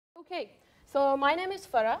Okay, so my name is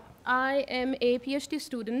Farah. I am a PhD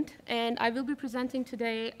student, and I will be presenting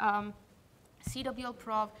today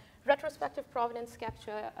CWLProv, retrospective provenance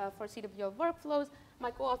capture for CWL workflows.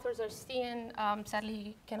 My co-authors are Stian, sadly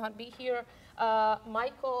he cannot be here.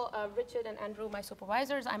 Michael, Richard, and Andrew, my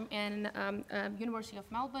supervisors. I'm in University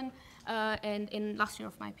of Melbourne and in last year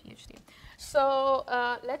of my PhD. So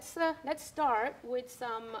let's start with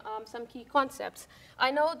some key concepts. I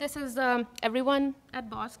know this is, everyone at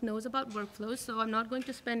BOSC knows about workflows, so I'm not going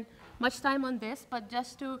to spend much time on this, but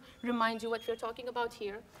just to remind you what we're talking about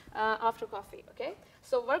here after coffee, okay?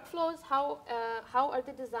 So workflows, how are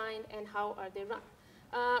they designed and how are they run?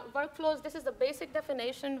 Workflows, this is the basic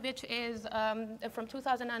definition, which is from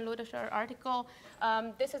 2009 literature article.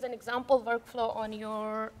 This is an example workflow on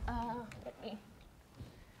your,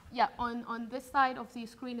 on this side of the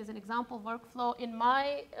screen is an example workflow. In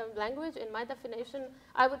my language, in my definition,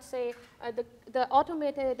 I would say the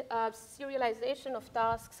automated serialization of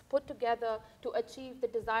tasks put together to achieve the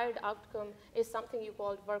desired outcome is something you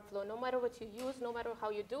call workflow. No matter what you use, no matter how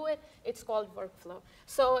you do it, it's called workflow.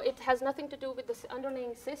 So it has nothing to do with the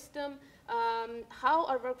underlying system. How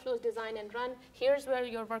are workflows designed and run? Here's where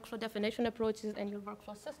your workflow definition approaches and your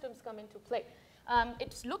workflow systems come into play.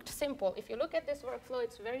 It looked simple. If you look at this workflow,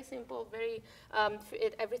 it's very simple, very,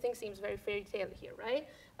 everything seems very fairy tale here, right?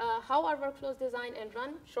 How are workflows designed and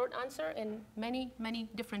run? Short answer, in many, many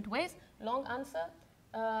different ways. Long answer,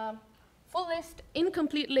 full list,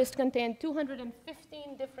 incomplete list contain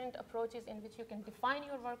 215 different approaches in which you can define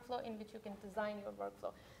your workflow, in which you can design your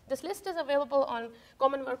workflow. This list is available on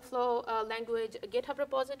Common Workflow Language GitHub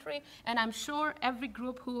repository, and I'm sure every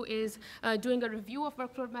group who is doing a review of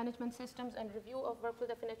workflow management systems and review of workflow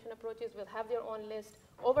definition approaches will have their own list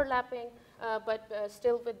overlapping, but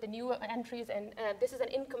still with the new entries, and this is an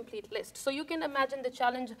incomplete list. So you can imagine the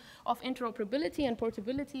challenge of interoperability and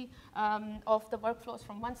portability of the workflows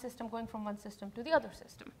from one system going from one system to the other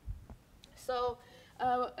system. So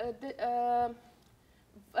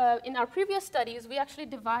in our previous studies, we actually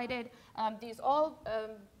divided these all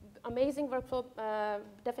amazing workflow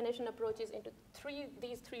definition approaches into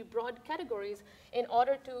these three broad categories in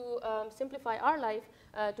order to simplify our life,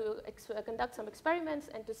 to conduct some experiments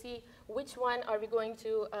and to see which one are we going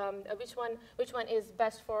to, which one is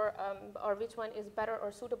best for, or which one is better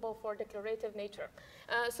or suitable for declarative nature.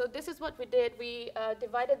 So this is what we did. We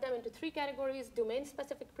divided them into three categories: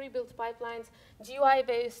 domain-specific pre-built pipelines,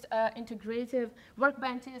 GUI-based integrative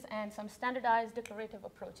workbenches, and some standardized declarative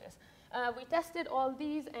approaches. We tested all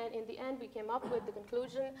these, and in the end, we came up with the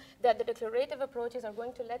conclusion that the declarative approaches are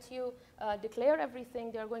going to let you declare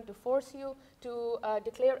everything. They're going to force you to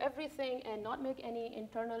declare everything and not make any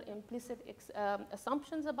internal implicit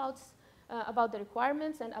assumptions about the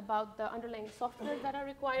requirements and about the underlying software that are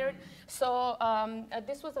required. So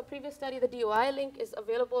this was a previous study. The DOI link is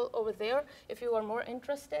available over there if you are more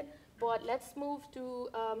interested. But let's move to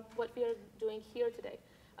what we are doing here today.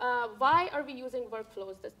 Why are we using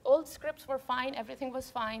workflows? The old scripts were fine, everything was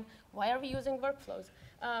fine. Why are we using workflows?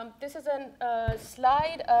 This is a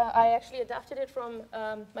slide. I actually adapted it from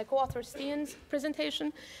my co-author Stian's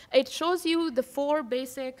presentation. It shows you the four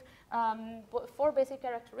basic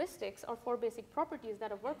characteristics or four basic properties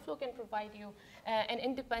that a workflow can provide you and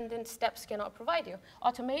independent steps cannot provide you: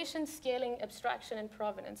 automation, scaling, abstraction, and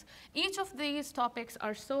provenance. Each of these topics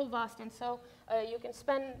are so vast, and so you can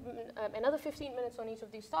spend another 15 minutes on each of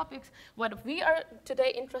these topics. What we are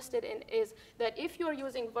today interested in is that if you are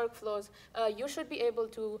using workflows, you should be able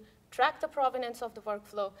to track the provenance of the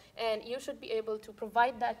workflow, and you should be able to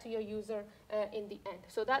provide that to your user in the end.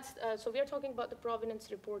 So that's so we are talking about the provenance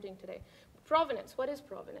reporting today. Provenance, what is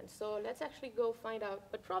provenance? So let's actually go find out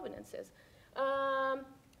what provenance is.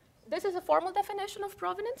 This is a formal definition of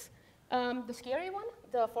provenance, the scary one,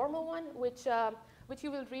 the formal one, which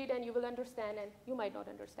you will read and you will understand, and you might not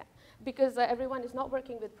understand, because everyone is not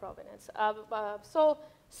working with provenance.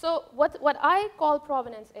 So what I call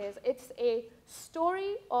provenance is, it's a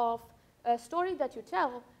story that you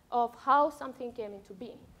tell of how something came into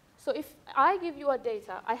being. So if I give you a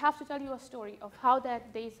data, I have to tell you a story of how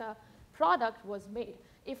that data product was made.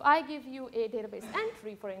 If I give you a database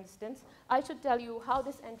entry, for instance, I should tell you how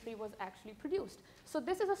this entry was actually produced. So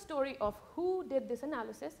this is a story of who did this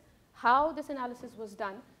analysis, how this analysis was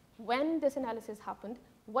done, when this analysis happened,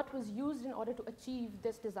 what was used in order to achieve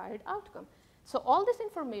this desired outcome. So all this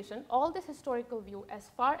information, all this historical view,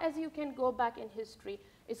 as far as you can go back in history,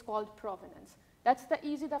 is called provenance. That's the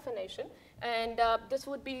easy definition, and this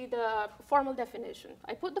would be the formal definition.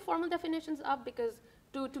 I put the formal definitions up because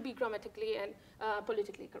to be grammatically and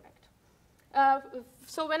politically correct.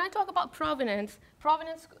 So when I talk about provenance,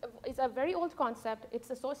 provenance is a very old concept. It's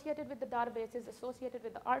associated with the databases, associated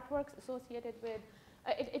with the artworks, associated with,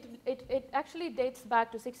 it actually dates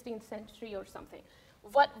back to 16th century or something.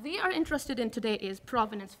 What we are interested in today is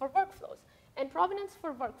provenance for workflows. And provenance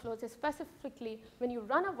for workflows is specifically when you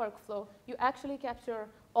run a workflow, you actually capture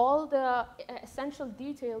all the essential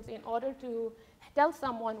details in order to tell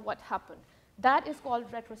someone what happened. That is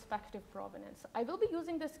called retrospective provenance. I will be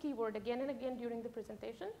using this keyword again and again during the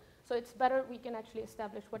presentation, so it's better we can actually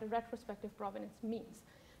establish what a retrospective provenance means.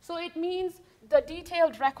 So it means the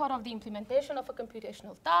detailed record of the implementation of a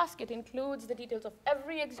computational task. It includes the details of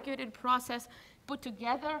every executed process put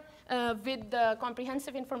together with the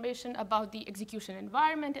comprehensive information about the execution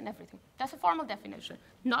environment and everything. That's a formal definition.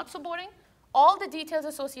 Not so boring. All the details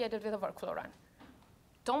associated with a workflow run.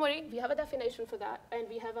 Don't worry, we have a definition for that, and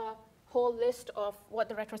we have a whole list of what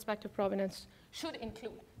the retrospective provenance should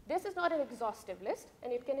include. This is not an exhaustive list,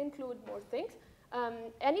 and it can include more things.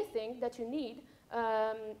 Anything that you need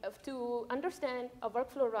to understand a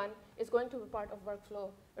workflow run is going to be part of workflow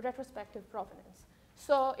retrospective provenance.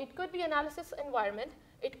 So it could be analysis environment.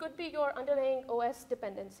 It could be your underlying OS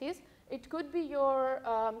dependencies. It could be your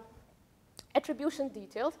attribution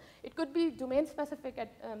details. It could be domain-specific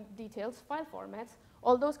details, file formats,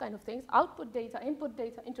 all those kind of things, output data, input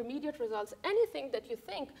data, intermediate results, anything that you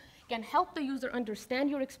think can help the user understand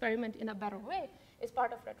your experiment in a better way is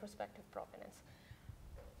part of retrospective provenance.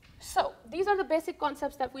 So these are the basic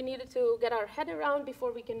concepts that we needed to get our head around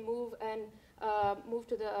before we can move and move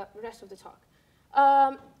to the rest of the talk.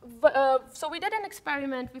 So we did an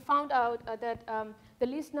experiment. We found out that the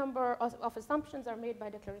least number of assumptions are made by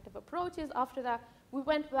declarative approaches. After that, we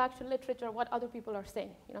went back to literature, what other people are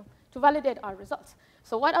saying, to validate our results.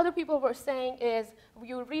 So what other people were saying is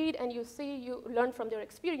you read and you see, you learn from their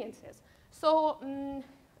experiences. So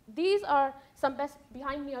these are some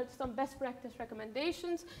behind me are some best practice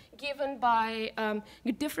recommendations given by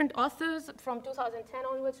different authors from 2010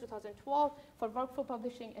 onwards, 2012, for workflow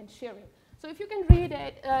publishing and sharing. So if you can read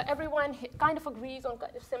it, everyone kind of agrees on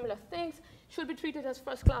kind of similar things. Should be treated as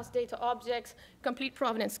first-class data objects. Complete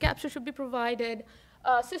provenance capture should be provided.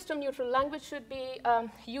 System-neutral language should be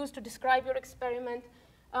used to describe your experiment.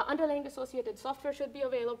 Underlying associated software should be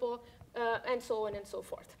available, and so on and so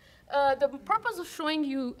forth. The purpose of showing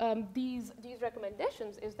you these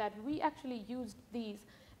recommendations is that we actually used these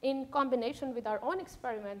in combination with our own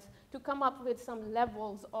experiments to come up with some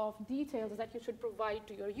levels of details that you should provide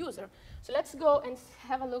to your user. So let's go and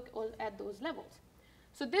have a look at those levels.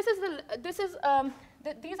 So these are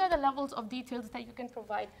the levels of details that you can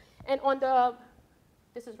provide. And on the,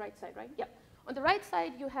 this is right side, right? Yeah. On the right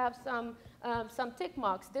side, you have some tick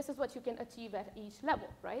marks. This is what you can achieve at each level,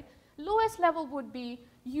 right? Lowest level would be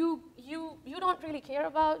you don't really care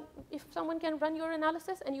about if someone can run your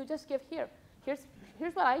analysis, and you just give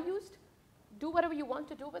here's what I used. Do whatever you want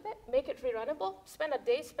to do with it. Make it rerunnable. Spend a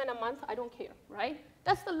day, spend a month. I don't care, right?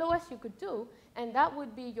 That's the lowest you could do, and that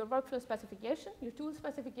would be your workflow specification, your tool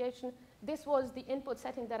specification. This was the input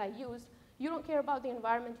setting that I used. You don't care about the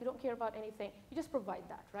environment. You don't care about anything. You just provide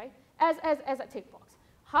that, right? As a tick box.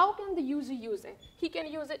 How can the user use it? He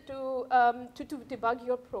can use it to debug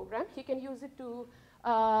your program. He can use it to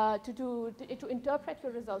interpret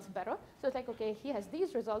your results better. So it's like, okay, he has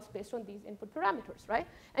these results based on these input parameters, right?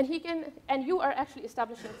 And you are actually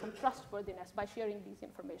establishing some trustworthiness by sharing these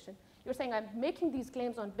information. You're saying, I'm making these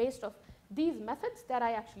claims on based of these methods that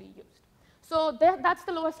I actually used. So that's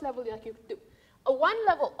the lowest level that you could do. One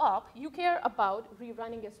level up, you care about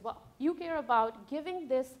rerunning as well. You care about giving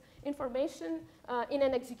this information in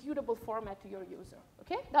an executable format to your user,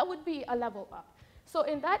 okay? That would be a level up. So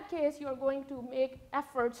in that case, you're going to make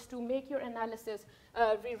efforts to make your analysis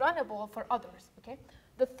rerunnable for others, okay?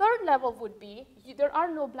 The third level would be, there are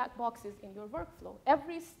no black boxes in your workflow.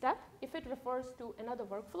 Every step, if it refers to another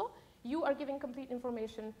workflow, you are giving complete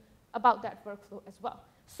information about that workflow as well.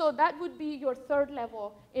 So that would be your third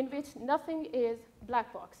level in which nothing is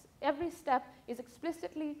black box. Every step is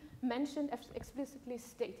explicitly mentioned, explicitly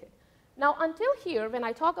stated. Now, until here, when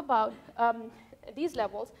I talk about these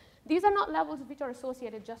levels, these are not levels which are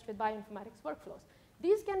associated just with bioinformatics workflows.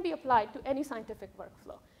 These can be applied to any scientific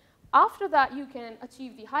workflow. After that, you can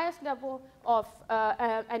achieve the highest level of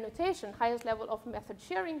annotation, highest level of method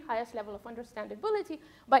sharing, highest level of understandability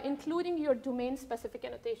by including your domain-specific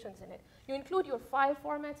annotations in it. You include your file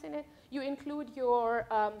formats in it. You include your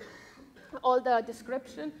all the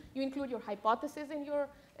description. You include your hypothesis in your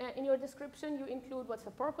description. You include what's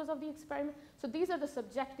the purpose of the experiment. So these are the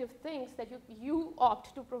subjective things that you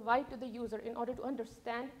opt to provide to the user in order to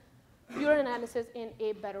understand your analysis in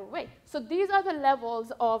a better way. So these are the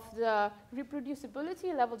levels of the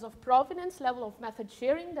reproducibility, levels of provenance, level of method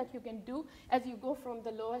sharing that you can do as you go from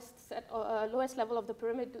the lowest level of the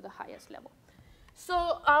pyramid to the highest level.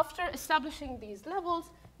 So after establishing these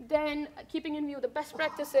levels, then keeping in view the best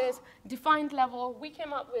practices, defined level, we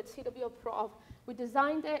came up with CWLProv. We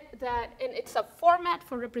designed it and it's a format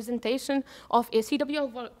for representation of a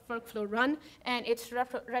CWL workflow run, and it's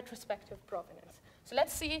retrospective provenance. So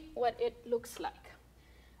let's see what it looks like.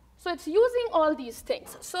 So it's using all these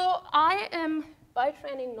things. So I am, by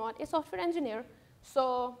training, not a software engineer,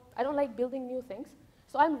 so I don't like building new things.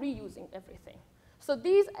 So I'm reusing everything. So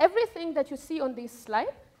everything that you see on this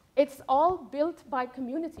slide, it's all built by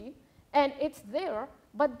community, and it's there,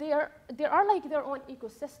 but they are like their own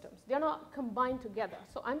ecosystems. They're not combined together.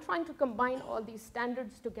 So I'm trying to combine all these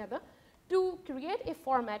standards together to create a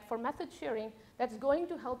format for method sharing that's going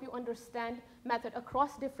to help you understand method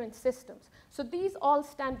across different systems. So these all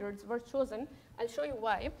standards were chosen. I'll show you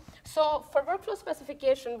why. So for workflow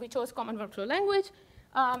specification, we chose common workflow language.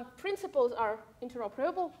 Principles are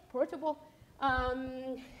interoperable, portable,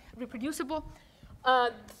 reproducible.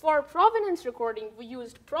 For provenance recording, we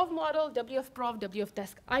used Prov model, WFProv,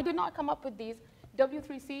 WFDESC. I did not come up with these.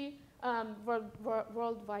 W3C,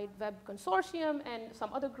 World Wide Web Consortium, and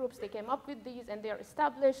some other groups, they came up with these, and they're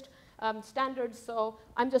established standards, so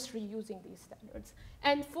I'm just reusing these standards.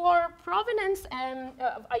 And for provenance,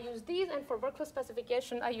 I use these, and for workflow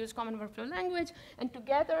specification, I use common workflow language, and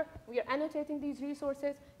together, we are annotating these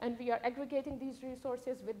resources, and we are aggregating these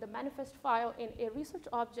resources with the manifest file in a research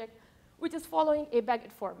object, which is following a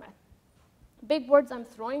Baggett format. Big words I'm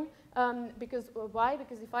throwing, why?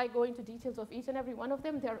 Because if I go into details of each and every one of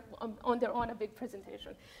them, they're on their own a big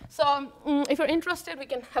presentation. So if you're interested, we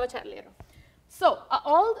can have a chat later. So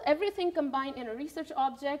everything combined in a research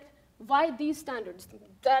object, why these standards?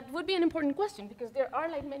 That would be an important question, because there are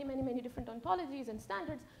like many different ontologies and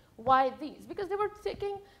standards. Why these? Because they were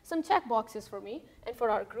ticking some check boxes for me and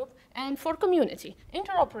for our group and for community.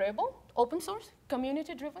 Interoperable, open source,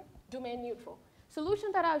 community-driven, domain neutral.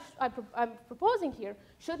 Solution that I'm proposing here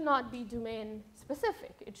should not be domain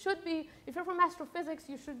specific. It should be, if you're from astrophysics,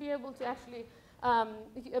 you should be able to actually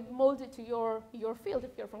mold it to your field.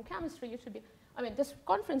 If you're from chemistry, you should be, I mean, this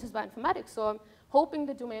conference is bioinformatics, so I'm hoping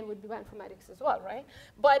the domain would be bioinformatics as well, right?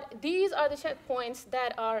 But these are the checkpoints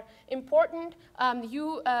that are important.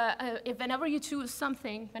 Whenever you choose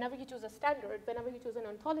something, whenever you choose a standard, whenever you choose an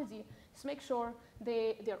ontology, just make sure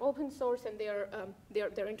they're open source and they're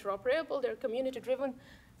interoperable, they're community-driven,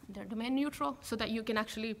 they're domain neutral, so that you can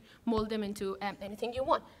actually mold them into anything you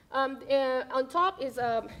want. On top is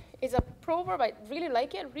a proverb. I really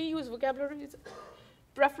like it. Reuse vocabularies,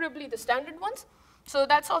 preferably the standard ones. So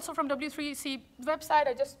that's also from W3C website.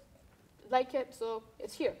 I just like it, so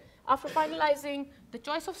it's here. After finalizing the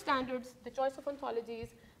choice of standards, the choice of ontologies,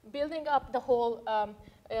 building up the whole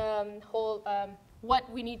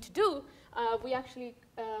what we need to do, we actually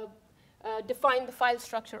define the file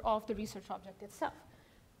structure of the research object itself.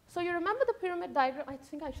 So you remember the pyramid diagram? I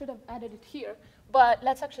think I should have added it here, but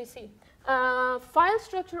let's actually see. File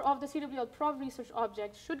structure of the CWLProv research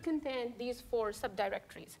object should contain these 4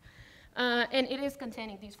 subdirectories. And it is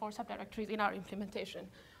containing these 4 subdirectories in our implementation.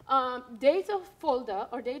 Data folder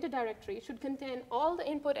or data directory should contain all the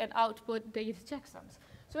input and output data checksums.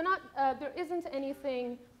 So there isn't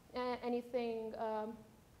anything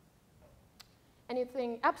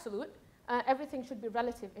absolute. Everything should be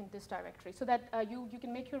relative in this directory so that you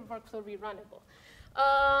can make your workflow rerunnable.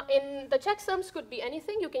 In the checksums could be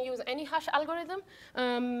anything. You can use any hash algorithm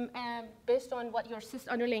based on what your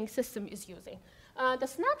underlying system is using. The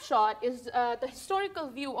snapshot is the historical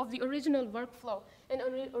view of the original workflow and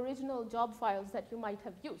original job files that you might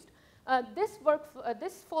have used.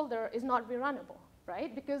 This folder is not rerunnable,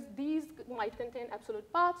 right? Because these might contain absolute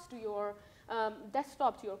paths to your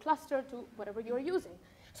desktop, to your cluster, to whatever you're using.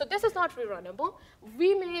 So this is not rerunnable.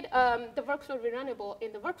 We made the workflow rerunnable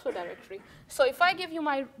in the workflow directory. So if I give you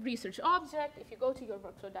my research object, if you go to your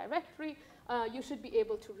workflow directory, you should be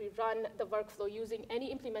able to rerun the workflow using any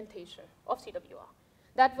implementation of CWL.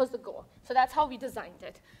 That was the goal. So that's how we designed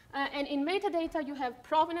it. And in metadata, you have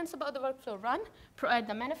provenance about the workflow run,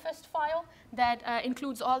 the manifest file that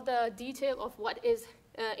includes all the detail of what is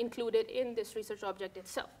included in this research object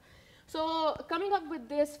itself. So coming up with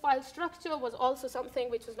this file structure was also something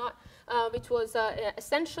which was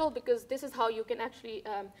essential, because this is how you can actually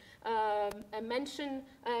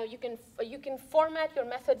you can format your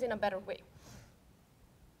methods in a better way.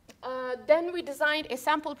 Then we designed a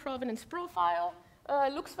sample provenance profile.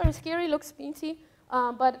 Looks very scary, looks fancy.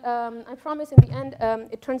 I promise in the end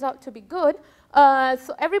it turns out to be good.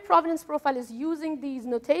 So every provenance profile is using these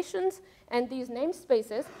notations and these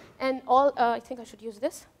namespaces, and all, I think I should use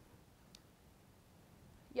this.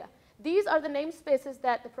 Yeah, these are the namespaces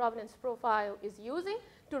that the provenance profile is using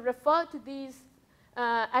to refer to these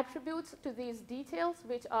attributes, to these details,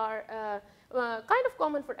 which are kind of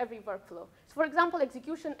common for every workflow. So for example,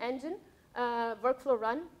 execution engine, workflow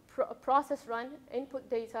run, process run, input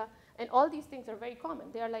data, and all these things are very common.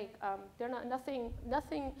 They are like, they're not nothing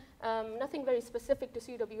very specific to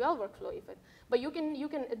CWL workflow even. But you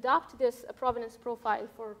can adapt this provenance profile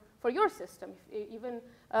for your system, even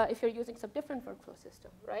if you're using some different workflow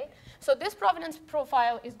system, right? So this provenance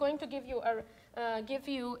profile is going to give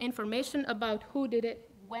you information about who did it,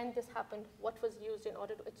 when this happened, what was used in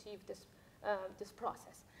order to achieve this this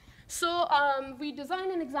process. So we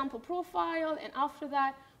design an example profile, and after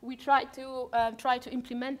that, we try to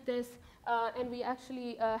implement this, and we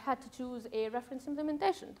actually had to choose a reference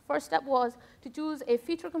implementation. The first step was to choose a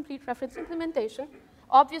feature-complete reference implementation.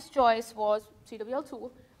 Obvious choice was CWL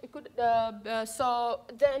tool. It could, so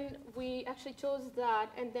then we actually chose that,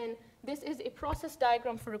 and then this is a process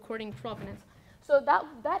diagram for recording provenance. So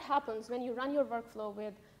that happens when you run your workflow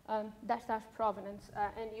with -- provenance,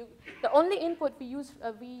 and the only input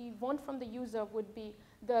we want from the user would be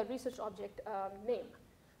the research object name.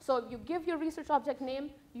 So you give your research object name,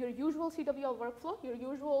 your usual CWL workflow, your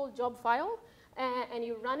usual job file, and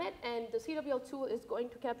you run it, and the CWL tool is going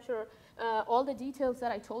to capture all the details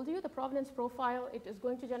that I told you, the provenance profile. It is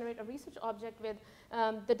going to generate a research object with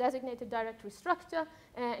the designated directory structure,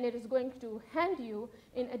 and it is going to hand you,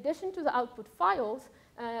 in addition to the output files,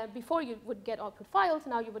 before you would get output files,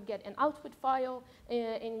 now you would get an output file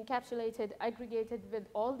encapsulated, aggregated with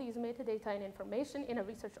all these metadata and information in a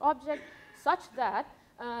research object, such that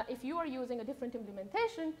if you are using a different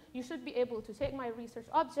implementation, you should be able to take my research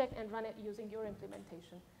object and run it using your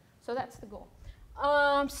implementation. So that's the goal.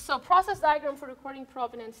 So process diagram for recording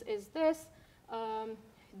provenance is this.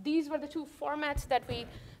 These were the two formats that we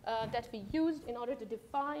used in order to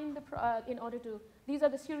define these are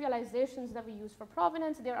the serializations that we use for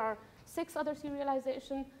provenance. There are 6 other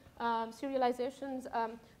serializations.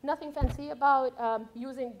 Nothing fancy about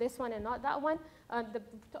using this one and not that one. The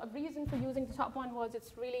reason for using the top one was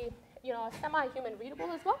it's really, semi-human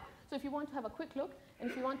readable as well. So if you want to have a quick look, and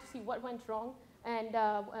if you want to see what went wrong, and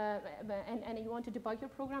you want to debug your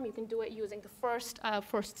program, you can do it using the first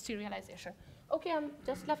serialization. Okay, I'm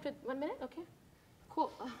just left with 1 minute. Okay,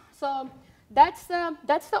 cool. So that's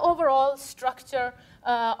the overall structure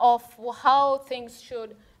of how things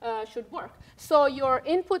should work. So your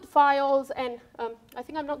input files, and I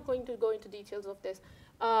think I'm not going to go into details of this.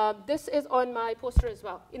 This is on my poster as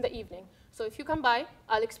well in the evening. So if you come by,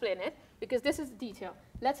 I'll explain it, because this is detail.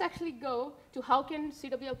 Let's actually go to how can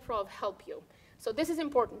CWLProv help you. So this is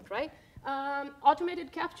important, right?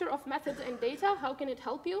 Automated capture of methods and data, how can it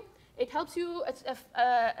help you? It helps you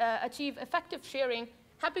achieve effective sharing,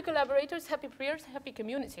 happy collaborators, happy peers, happy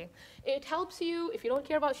community. It helps you, if you don't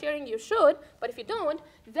care about sharing, you should, but if you don't,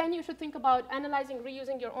 then you should think about analyzing,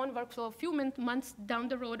 reusing your own workflow a few months down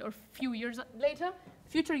the road or few years later.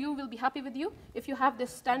 Future you will be happy with you if you have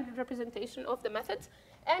this standard representation of the methods.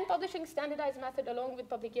 And publishing standardized method along with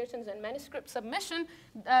publications and manuscript submission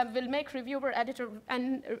will make reviewer, editor,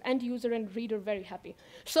 and end user and reader very happy.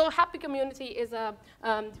 So happy community is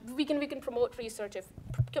we can promote research if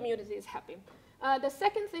community is happy. The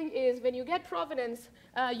second thing is when you get provenance,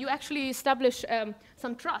 you actually establish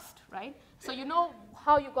some trust, right? So you know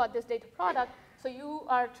how you got this data product, so you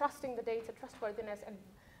are trusting the data trustworthiness, and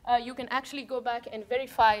you can actually go back and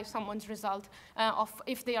verify someone's result of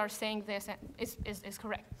if they are saying this is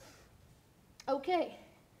correct. Okay,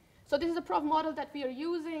 so this is a prov model that we are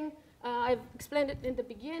using. I've explained it in the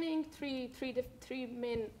beginning, three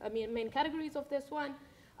main categories of this one.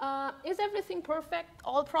 Is everything perfect?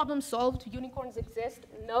 All problems solved? Unicorns exist?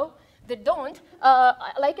 No, they don't.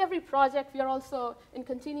 Like every project, we are also in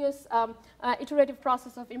continuous iterative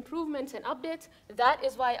process of improvements and updates. That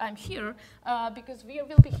is why I'm here, because we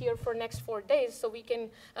will be here for next 4 days, so we can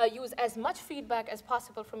use as much feedback as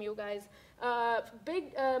possible from you guys.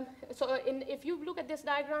 If you look at this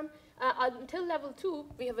diagram, until level 2,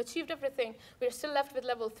 we have achieved everything. We're still left with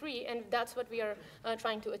level 3, and that's what we are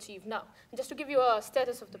trying to achieve now. Just to give you a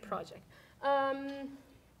status of the project.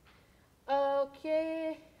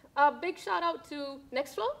 Okay, a big shout out to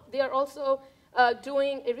Nextflow. They are also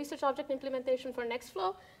doing a research object implementation for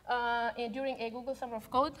Nextflow during a Google Summer of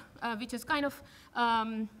Code, which is kind of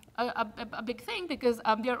a big thing because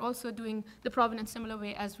they're also doing the provenance similar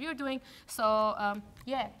way as we are doing. So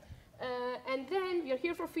yeah. And then we are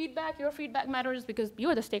here for feedback. Your feedback matters because you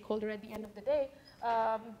are the stakeholder at the end of the day.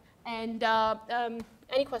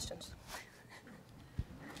 Any questions?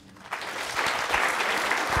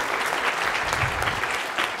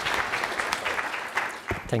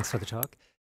 Thanks for the talk.